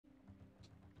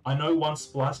I know once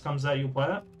Splice comes out, you'll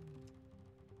play it.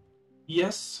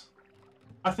 Yes,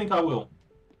 I think I will.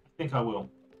 I think I will.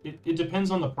 It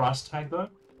depends on the price tag, though.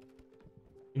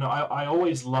 You know, I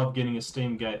always love getting a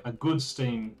Steam game, a good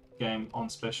Steam game on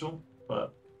special,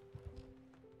 but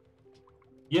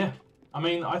yeah. I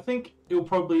mean, I think it'll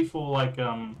probably for like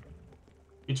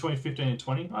between 15 and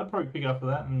 20. I'd probably pick it up for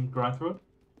that and grind through it.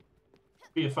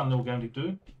 Be a fun little game to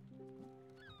do.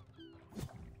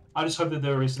 I just hope that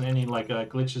there isn't any like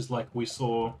glitches like we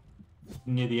saw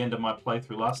near the end of my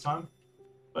playthrough last time.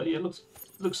 But yeah, it looks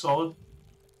solid.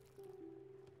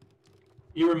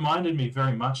 It reminded me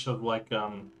very much of like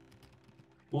well,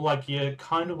 like yeah,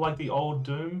 kind of like the old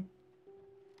Doom,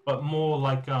 but more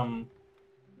like Duke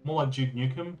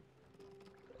Nukem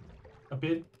a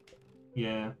bit.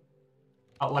 Yeah,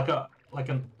 like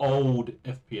an old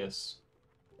FPS.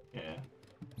 Yeah,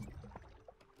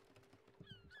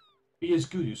 but yeah, it's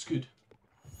good. It's good.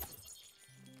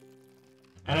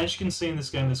 And as you can see in this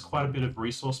game, there's quite a bit of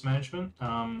resource management.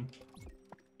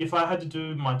 If I had to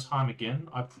do my time again,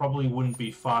 I probably wouldn't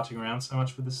be farting around so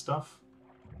much with this stuff.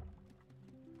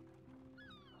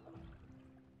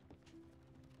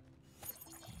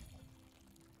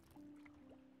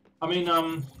 I mean,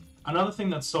 another thing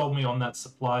that sold me on that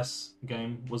Supplies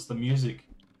game was the music.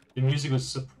 The music was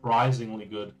surprisingly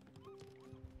good.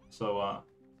 So,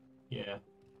 yeah.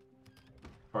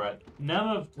 Alright, now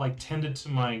that I've, like, tended to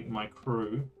my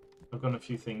crew, I've got a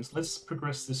few things. Let's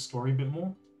progress this story a bit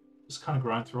more. Just kind of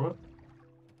grind through it.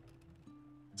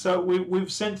 So, we've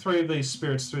sent 3 of these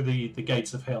spirits through the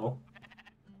gates of hell.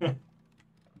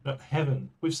 No, heaven.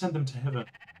 We've sent them to heaven.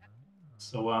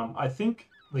 So, I think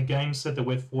the game said that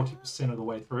we're 40% of the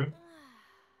way through.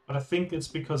 But I think it's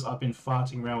because I've been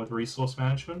farting around with resource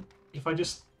management. If I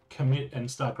just commit and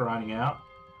start grinding out,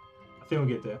 I think we'll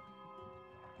get there.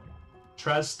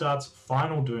 Traz starts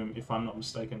Final Doom, if I'm not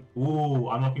mistaken. Ooh,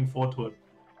 I'm looking forward to it.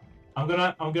 I'm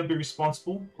gonna be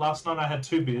responsible. Last night I had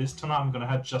 2 beers. Tonight I'm gonna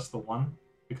have just the one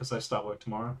because I start work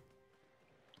tomorrow.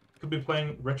 Could be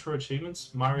playing retro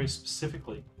achievements, Mario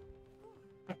specifically.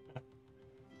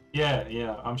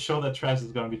 Yeah. I'm sure that Traz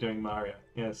is gonna be doing Mario.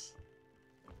 Yes.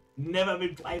 Never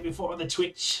been played before on the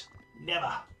Twitch.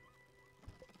 Never.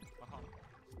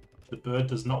 The bird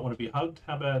does not want to be hugged.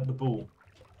 How about the bull?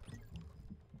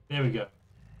 There we go.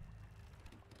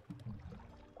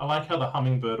 I like how the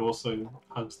hummingbird also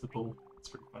hugs the bull. It's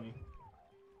pretty funny.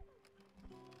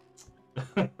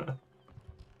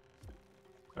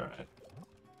 Alright.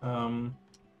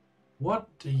 What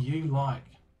do you like?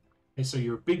 Okay, so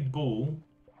you're a big bull.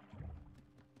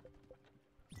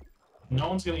 No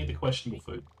one's going to eat the questionable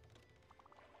food.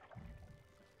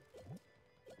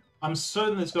 I'm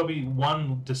certain there's got to be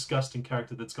one disgusting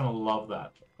character that's going to love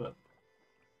that. But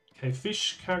okay,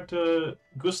 fish character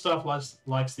Gustav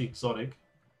likes the exotic.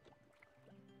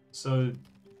 So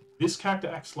this character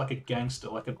acts like a gangster,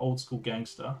 like an old school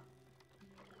gangster.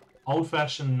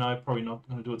 Old-fashioned, no, probably not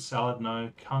going to do it. Salad,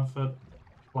 no. Comfort,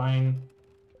 plain,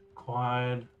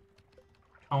 quiet,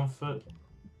 comfort.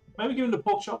 Maybe give him the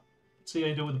pork chop. See how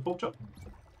you do with the pork chop.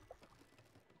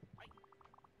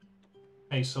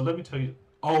 Hey, so let me tell you.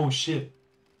 Oh shit!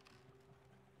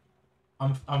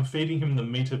 I'm feeding him the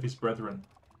meat of his brethren.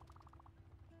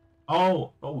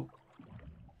 Oh.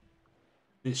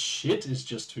 This shit is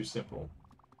just too simple.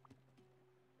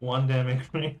 One damn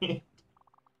ingredient.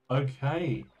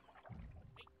 Okay.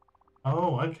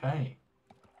 Oh, okay.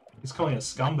 He's calling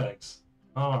us scumbags.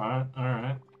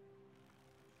 Alright.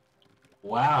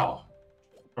 Wow.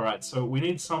 Alright, so we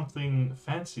need something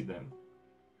fancy then.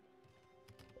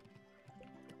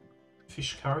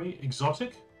 Fish curry,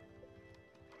 exotic?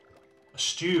 A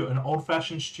stew, an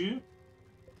old-fashioned stew?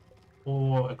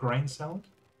 Or a grain salad?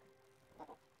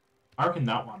 I reckon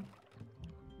that one.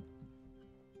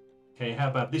 Okay, how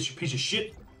about this, you piece of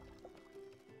shit?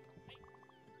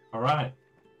 Alright.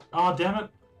 Oh, damn it.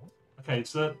 Okay,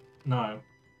 so no.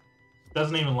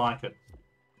 Doesn't even like it.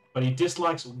 But he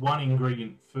dislikes one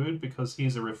ingredient, food, because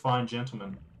he's a refined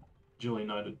gentleman. Duly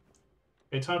noted.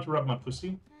 Okay, time to rub my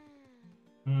pussy.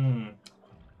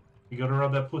 You gotta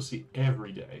rub that pussy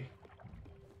every day.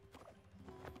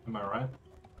 Am I right?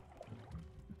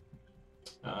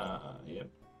 Yep.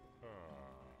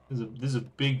 This is a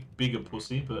bigger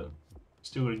pussy, but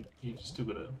you still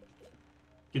gotta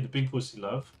get the big pussy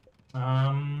love.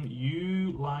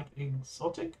 You like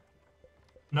exotic?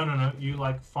 No. You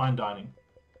like fine dining,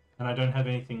 and I don't have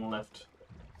anything left.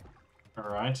 All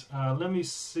right. Let me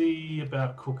see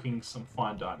about cooking some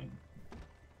fine dining.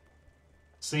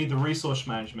 See, the resource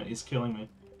management is killing me.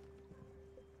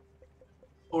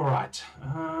 All right.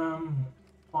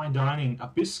 Fine dining, a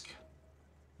bisque.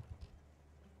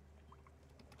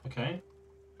 Okay.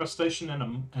 Crustacean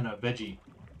and a veggie.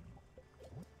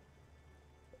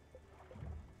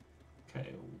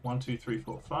 Okay, 1, 2, 3,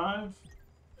 4, 5.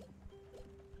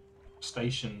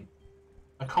 Station.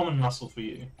 A common muscle for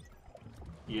you.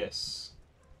 Yes.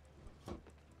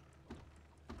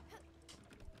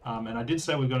 And I did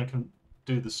say we're going to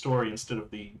do the story instead of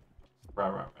the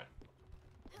right.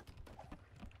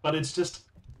 But it's just,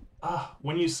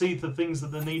 when you see the things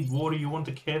that they need water, you want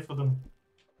to care for them.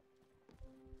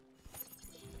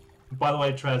 By the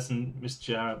way, Traz and Miss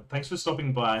Jarrett, thanks for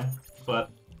stopping by, but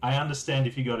I understand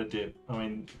if you got a dip. I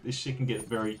mean, this shit can get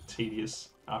very tedious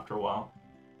after a while.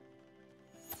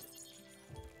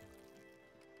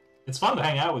 It's fun to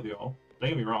hang out with you all,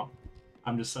 don't get me wrong.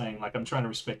 I'm just saying, like, I'm trying to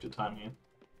respect your time here.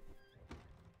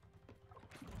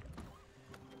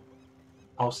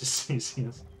 Pulse is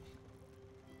CCS.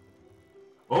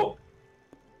 Oh!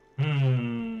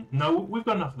 No, we've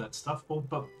got enough of that stuff,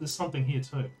 but there's something here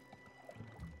too.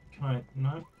 Can I...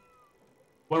 no?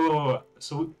 Wait.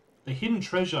 So, the hidden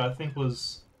treasure, I think,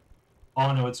 was...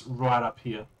 oh no, it's right up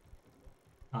here.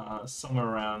 Somewhere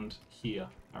around here.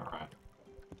 Alright.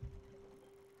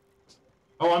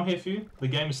 Oh, I'm here for you. The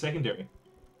game is secondary.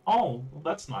 Oh, well,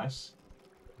 that's nice.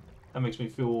 That makes me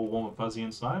feel all warm and fuzzy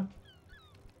inside.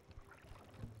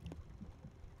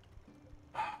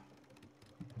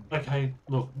 Okay,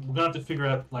 look, we're gonna have to figure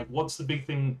out, like, what's the big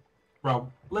thing... Right,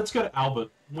 let's go to Albert.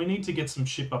 We need to get some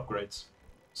ship upgrades.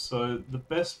 So, the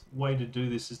best way to do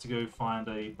this is to go find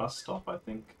a bus stop, I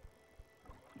think.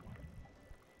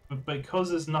 But because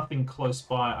there's nothing close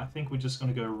by, I think we're just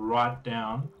gonna go right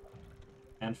down.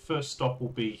 And first stop will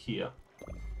be here.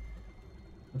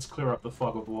 Let's clear up the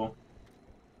fog of war.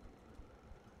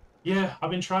 Yeah, I've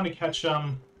been trying to catch,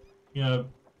 you know,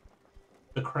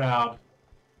 the crowd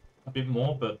a bit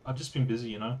more, but I've just been busy,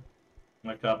 you know.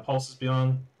 Like, Pulse has been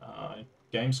on,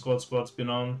 Game Squad's been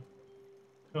on.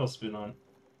 Who else has been on?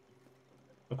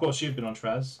 Of course, you've been on,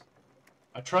 Traz.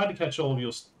 I tried to catch all of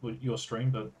your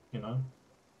stream, but, you know,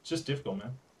 it's just difficult,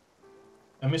 man.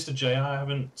 And Mr. JR, I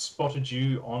haven't spotted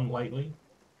you on lately.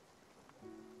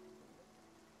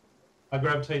 I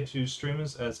gravitate to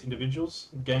streamers as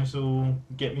individuals. Games will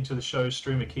get me to the show,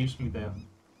 streamer keeps me there.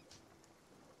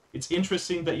 It's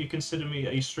interesting that you consider me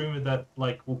a streamer that,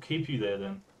 like, will keep you there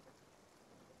then.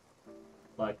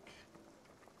 Like,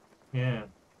 yeah.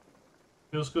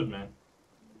 Feels good, man.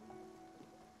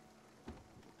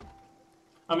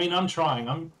 I mean, I'm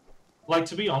trying. Like,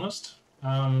 to be honest,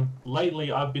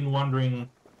 lately I've been wondering,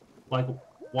 like,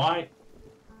 why...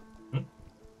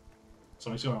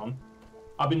 Something's going on.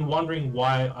 I've been wondering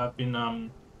why I've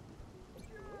been,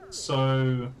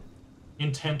 so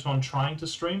intent on trying to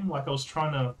stream. Like, I was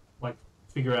trying to, like,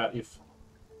 figure out if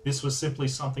this was simply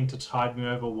something to tide me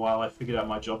over while I figured out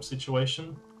my job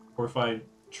situation, or if I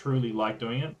truly like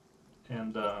doing it.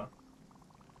 And, I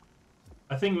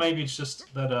think maybe it's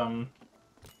just that,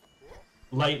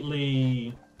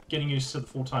 lately getting used to the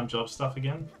full-time job stuff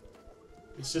again,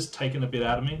 it's just taken a bit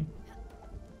out of me.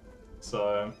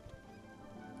 So...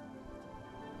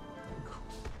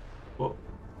 well,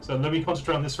 so let me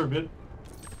concentrate on this for a bit.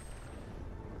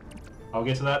 I'll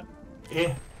get to that.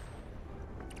 Eh.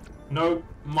 No,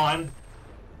 mine.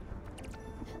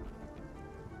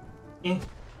 Eh.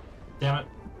 Damn it.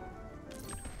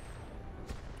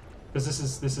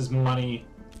 Because this is money.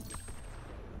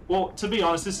 Well, to be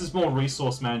honest, this is more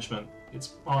resource management.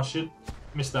 It's... oh shit,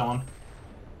 missed that one.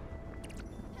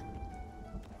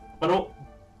 But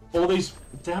all these...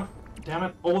 damn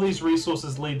it, all these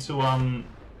resources lead to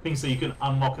things that you can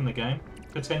unlock in the game,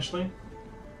 potentially.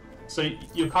 So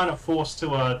you're kind of forced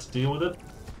to deal with it.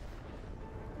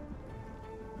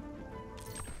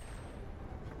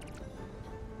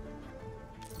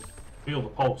 Feel the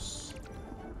pulse.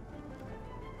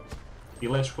 The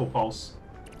electrical pulse.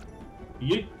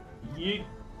 Yeet, yeet.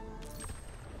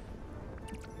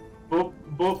 Boop,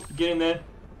 boop, get in there.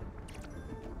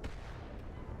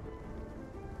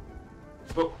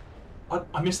 Oh,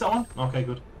 I missed that one? Okay,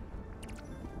 good.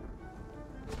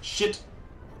 Shit.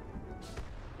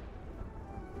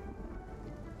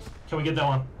 Can we get that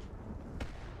one?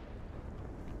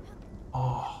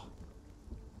 Oh.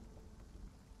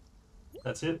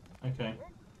 That's it? Okay.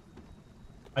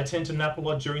 I tend to nap a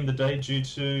lot during the day due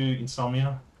to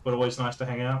insomnia, but always nice to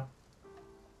hang out.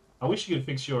 I wish you could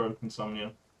fix your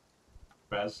insomnia,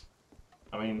 Raz.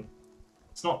 I mean,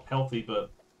 it's not healthy,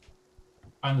 but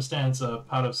I understand it's a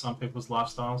part of some people's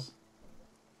lifestyles.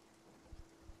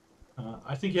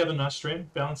 I think you have a nice stream.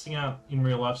 Balancing out in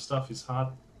real life stuff is hard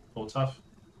or tough.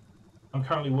 I'm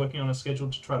currently working on a schedule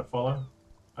to try to follow.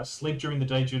 I sleep during the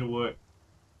day due to work.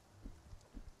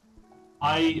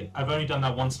 I've only done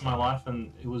that once in my life,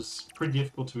 and it was pretty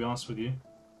difficult, to be honest with you.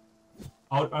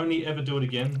 I would only ever do it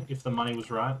again if the money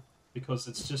was right, because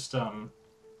it's just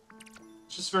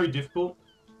very difficult.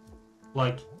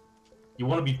 Like, you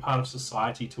want to be part of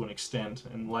society to an extent,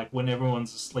 and like when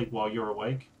everyone's asleep while you're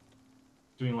awake,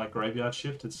 doing like graveyard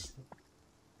shift, it's,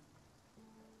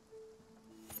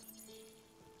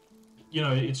 you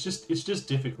know, it's just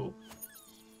difficult.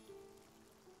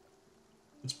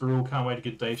 It's brutal. Can't wait to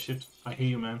get day shift. I hear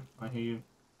you, man. I hear you.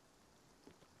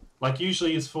 Like,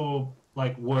 usually it's for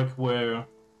like work where,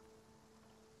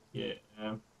 yeah.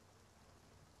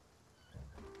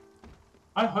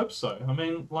 I hope so. I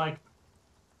mean, like,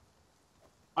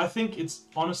 I think it's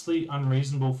honestly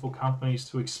unreasonable for companies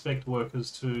to expect workers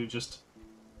to just,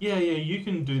 yeah, you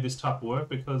can do this type of work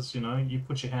because, you know, you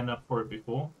put your hand up for it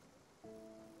before.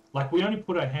 Like, we only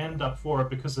put our hand up for it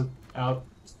because of our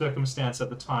circumstance at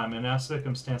the time, and our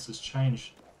circumstances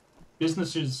change.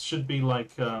 Businesses should be,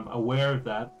 like, aware of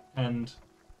that, and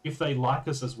if they like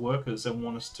us as workers and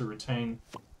want to retain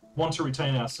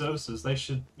our services, they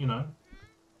should, you know,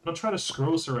 not try to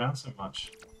screw us around so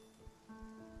much.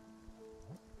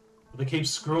 But they keep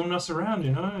screwing us around,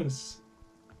 you know? It's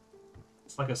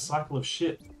like a cycle of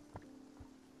shit.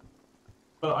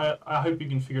 But I hope you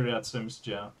can figure it out soon, Mr.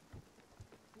 Jao.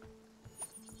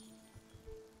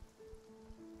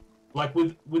 Like,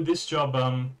 with this job,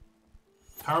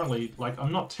 currently, like,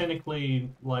 I'm not technically,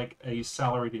 like, a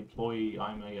salaried employee.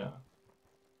 I'm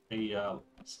a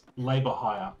labor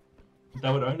hire.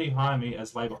 They would only hire me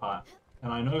as labor hire.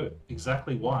 And I know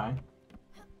exactly why.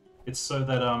 It's so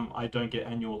that I don't get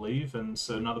annual leave and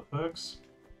certain other perks.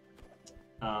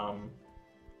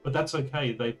 But that's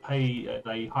okay. They pay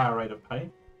a higher rate of pay.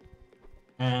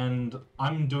 And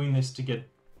I'm doing this to get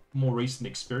more recent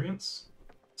experience.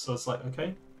 So it's like,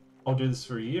 okay, I'll do this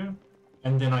for a year,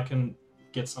 and then I can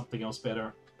get something else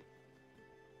better.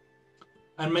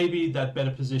 And maybe that better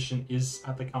position is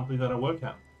at the company that I work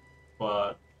at.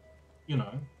 But, you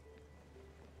know,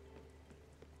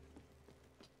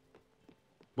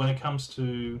 when it comes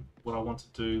to what I want to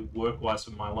do work-wise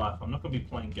with my life, I'm not going to be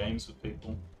playing games with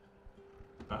people.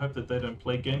 I hope that they don't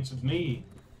play games with me.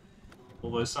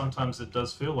 Although sometimes it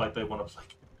does feel like they want to play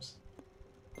games.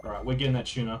 Alright, we're getting that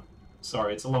tuna.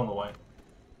 Sorry, it's along the way.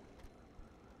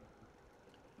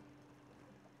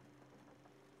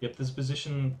 Yep, this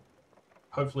position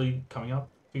hopefully coming up.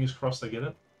 Fingers crossed I get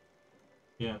it.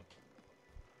 Yeah.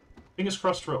 Fingers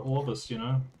crossed for all of us, you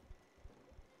know.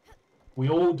 We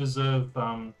all deserve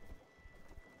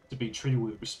to be treated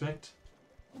with respect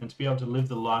and to be able to live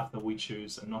the life that we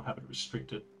choose and not have it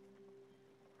restricted.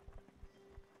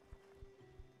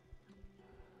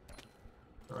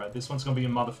 Alright, this one's gonna be a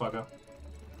motherfucker.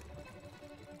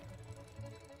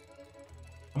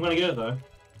 I'm gonna get it though.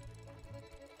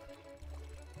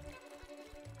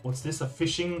 What's this, a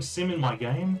fishing sim in my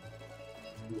game?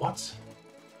 What?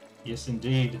 Yes,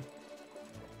 indeed.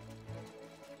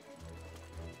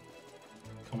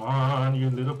 Come on, you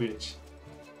little bitch.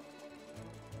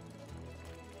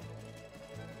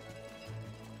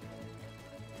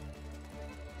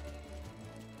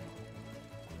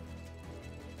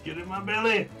 Get in my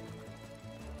belly!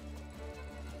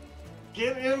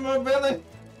 Get in my belly!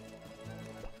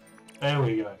 There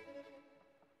we go.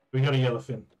 We got a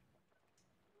yellowfin.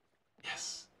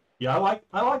 Yes. Yeah,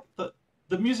 I like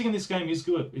the music in this game is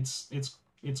good.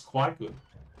 It's quite good.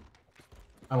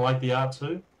 I like the art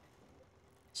too.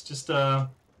 It's just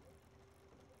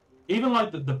even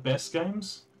like the best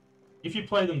games, if you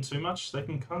play them too much, they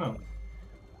can kind of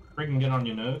freaking get on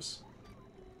your nerves.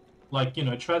 Like, you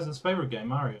know, Traz's favorite game,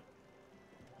 Mario.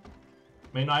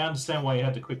 I mean, I understand why you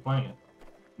had to quit playing it,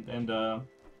 and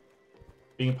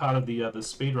being a part of the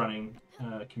speedrunning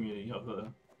community of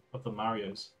the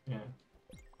Marios. Yeah.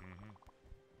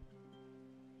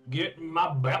 Get in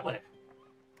my belly.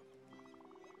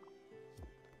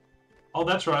 Oh,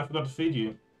 that's right. I forgot to feed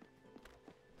you.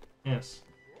 Yes.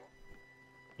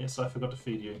 Yes, I forgot to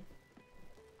feed you.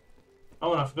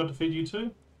 Oh, and I forgot to feed you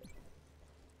too?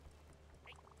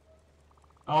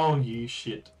 Oh, you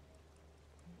shit.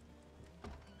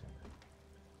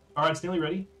 Alright, it's nearly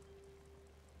ready.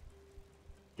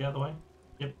 Get out of the way.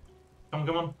 Yep. Come on,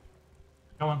 come on.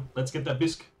 Come on, let's get that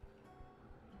bisque.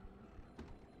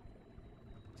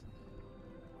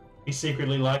 He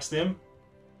secretly likes them.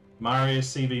 Mario,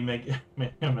 CV, Mega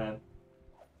Man.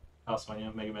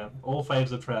 Castlevania, Mega Man. All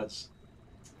faves of Traz.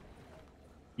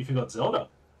 You forgot Zelda.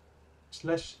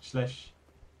 Slash.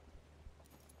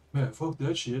 Man, fuck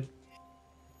that shit.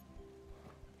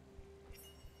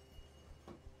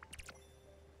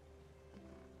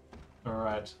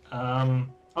 Alright.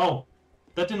 Oh,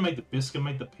 that didn't make the bisque, it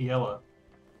made the paella.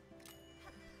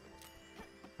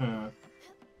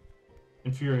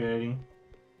 Infuriating.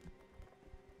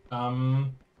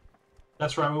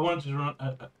 That's right. We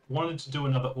wanted to do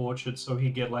another orchard so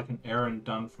he'd get like an errand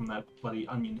done from that bloody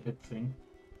onion head thing.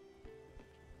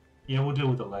 Yeah, we'll deal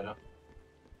with it later.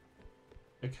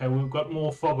 Okay, we've got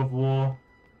more Fog of War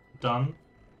done.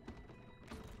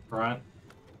 Right.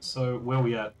 So where are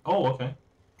we at? Oh, okay.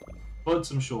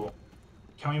 Lonesome Shore.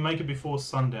 Can we make it before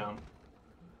sundown?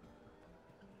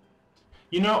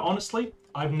 You know, honestly,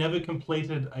 I've never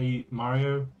completed a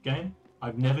Mario game.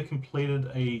 I've never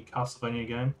completed a Castlevania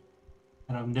game.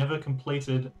 And I've never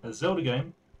completed a Zelda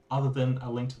game other than A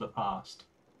Link to the Past.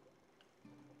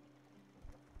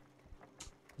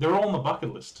 They're all on the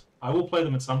bucket list. I will play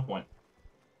them at some point.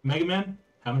 Mega Man,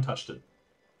 haven't touched it.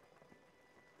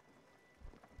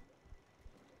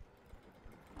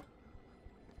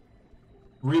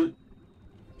 Really?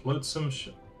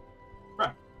 Floatsome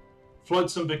right.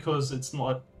 Floatsome because it's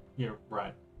not... Yeah,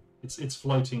 right. It's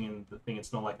floating in the thing.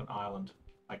 It's not like an island.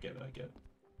 I get it, I get it.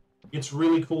 It's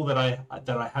really cool that I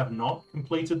have not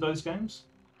completed those games.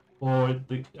 Or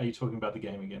are you talking about the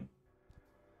game again?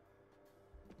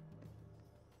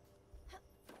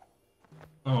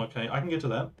 Oh, okay. I can get to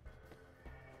that.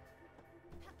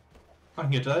 I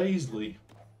can get to that easily.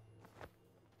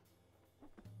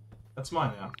 That's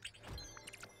mine now.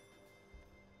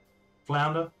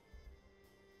 Flounder.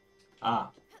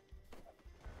 Ah.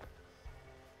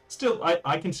 Still,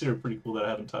 I consider it pretty cool that I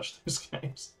haven't touched those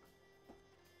games.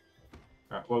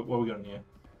 Alright, what we got in here?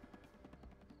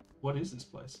 What is this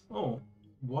place? Oh,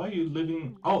 why are you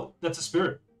living... Oh, that's a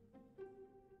spirit.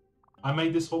 I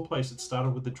made this whole place. It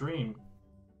started with a dream.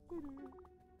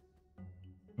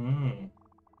 Hmm.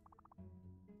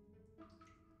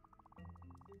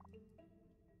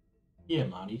 Yeah,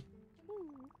 Marty.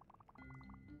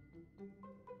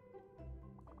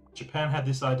 Japan had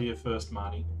this idea first,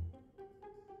 Marty.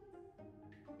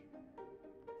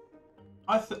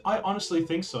 I honestly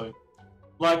think so.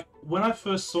 Like, when I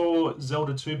first saw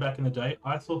Zelda 2 back in the day,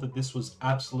 I thought that this was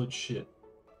absolute shit.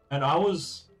 And I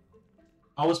was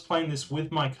playing this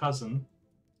with my cousin.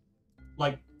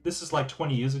 Like, this is like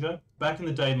 20 years ago. Back in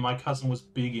the day, my cousin was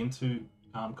big into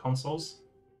consoles.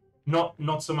 Not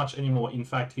so much anymore. In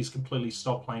fact, he's completely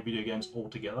stopped playing video games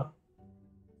altogether.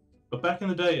 But back in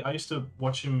the day, I used to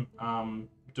watch him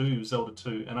do Zelda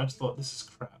 2, and I just thought, this is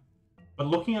crap. But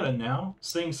looking at it now,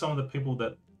 seeing some of the people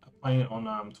that are playing it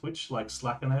on Twitch, like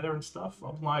Slackinator and stuff,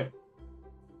 I'm like,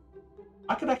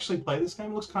 I could actually play this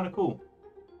game. It looks kind of cool.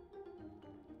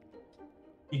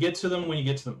 You get to them when you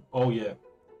get to them. Oh, yeah.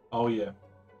 Oh, yeah.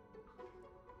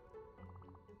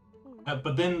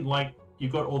 But then, like,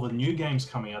 you've got all the new games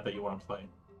coming out that you want to play.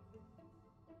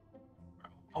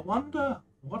 I wonder,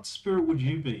 what spirit would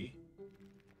you be?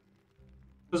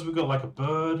 Because we've got, like, a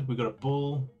bird, we've got a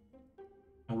bull,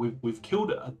 and we've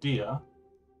killed a deer.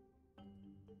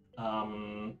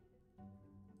 What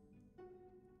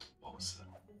was that?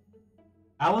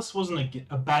 Alice wasn't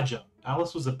a badger.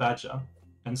 Alice was a badger,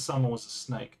 and Summer was a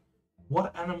snake.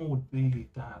 What animal would be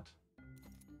that?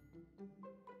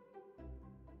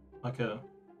 Like a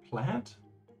plant?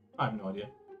 I have no idea.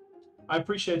 I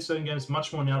appreciate certain games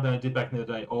much more now than I did back in the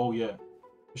day. Oh yeah,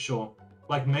 for sure.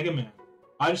 Like Mega Man.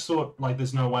 I just thought, like,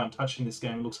 there's no way I'm touching this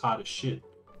game. It looks hard as shit.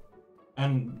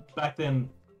 And back then,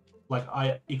 like,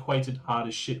 I equated hard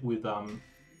as shit with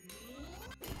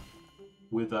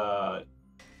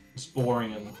just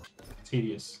boring and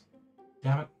tedious.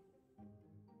 Damn it.